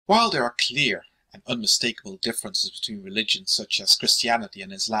While there are clear and unmistakable differences between religions such as Christianity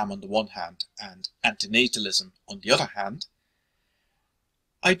and Islam on the one hand and antinatalism on the other hand,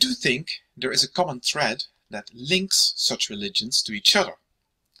 I do think there is a common thread that links such religions to each other,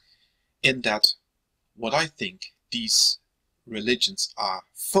 in that what I think these religions are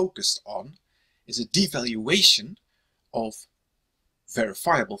focused on is a devaluation of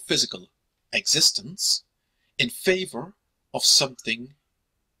verifiable physical existence in favor of something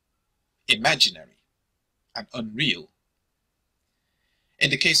imaginary and unreal. In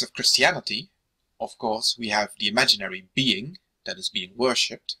the case of Christianity, of course, we have the imaginary being that is being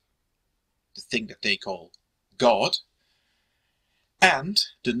worshipped, the thing that they call God, and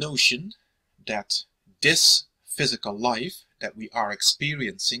the notion that this physical life that we are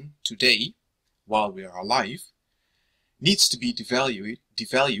experiencing today while we are alive needs to be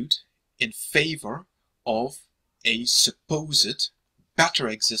devalued in favor of a supposed better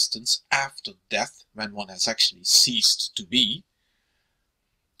existence after death, when one has actually ceased to be,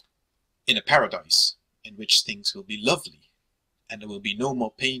 in a paradise in which things will be lovely and there will be no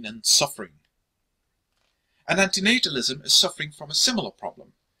more pain and suffering. And antinatalism is suffering from a similar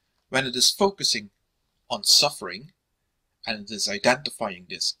problem when it is focusing on suffering and it is identifying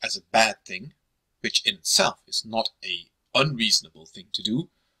this as a bad thing, which in itself is not an unreasonable thing to do,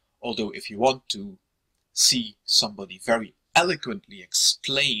 although if you want to see somebody very eloquently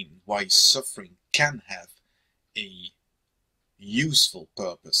explain why suffering can have a useful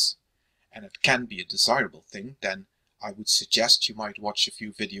purpose and it can be a desirable thing, then I would suggest you might watch a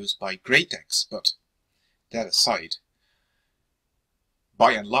few videos by Greatex. But that aside,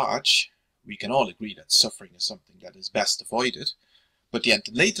 by and large, we can all agree that suffering is something that is best avoided, but the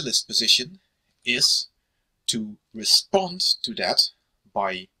antinatalist position is to respond to that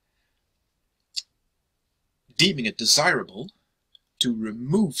by deeming it desirable to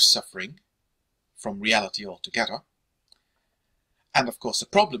remove suffering from reality altogether. And of course the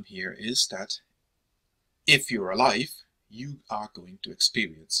problem here is that if you're alive, you are going to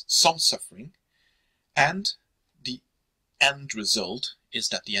experience some suffering, and the end result is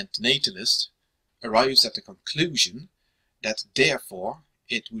that the antinatalist arrives at the conclusion that therefore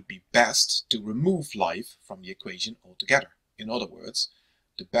it would be best to remove life from the equation altogether. In other words,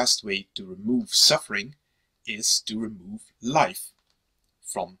 the best way to remove suffering is to remove life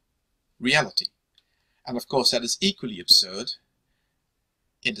from reality. And of course that is equally absurd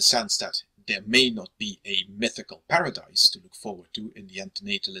in the sense that there may not be a mythical paradise to look forward to in the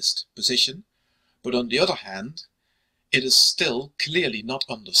antinatalist position, but on the other hand, it is still clearly not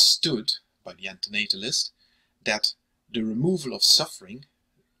understood by the antinatalist that the removal of suffering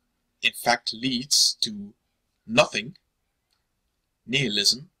in fact leads to nothing,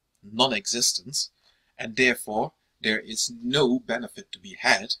 nihilism, non-existence, and therefore there is no benefit to be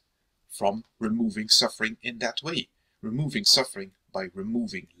had from removing suffering in that way. Removing suffering by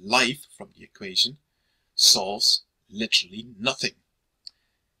removing life from the equation solves literally nothing.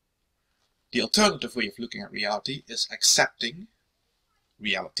 The alternative way of looking at reality is accepting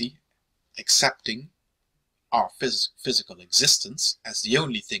reality, accepting our physical existence as the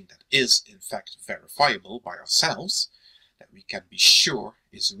only thing that is in fact verifiable by ourselves, that we can be sure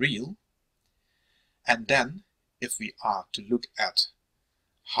is real. And then, if we are to look at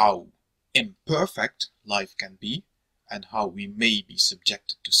how imperfect life can be, and how we may be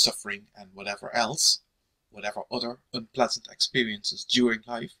subjected to suffering and whatever else, whatever other unpleasant experiences during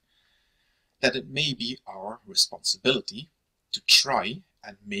life, that it may be our responsibility to try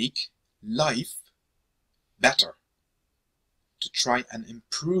and make life better, to try and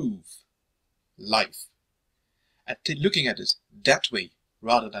improve life. And looking at it that way,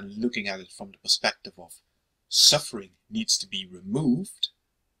 rather than looking at it from the perspective of suffering needs to be removed,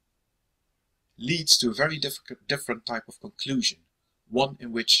 leads to a very different type of conclusion, one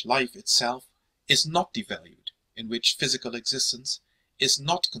in which life itself is not devalued, in which physical existence is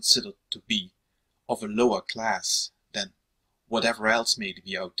not considered to be of a lower class than whatever else may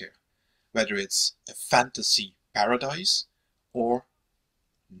be out there, whether it's a fantasy paradise or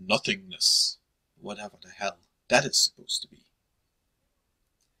nothingness, whatever the hell that is supposed to be.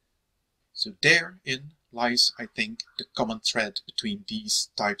 So therein lies, I think, the common thread between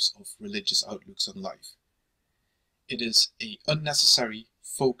these types of religious outlooks on life. It is an unnecessary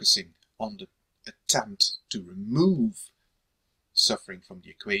focusing on the attempt to remove suffering from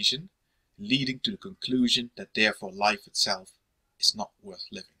the equation, leading to the conclusion that therefore life itself is not worth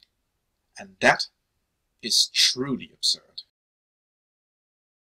living. And that is truly absurd.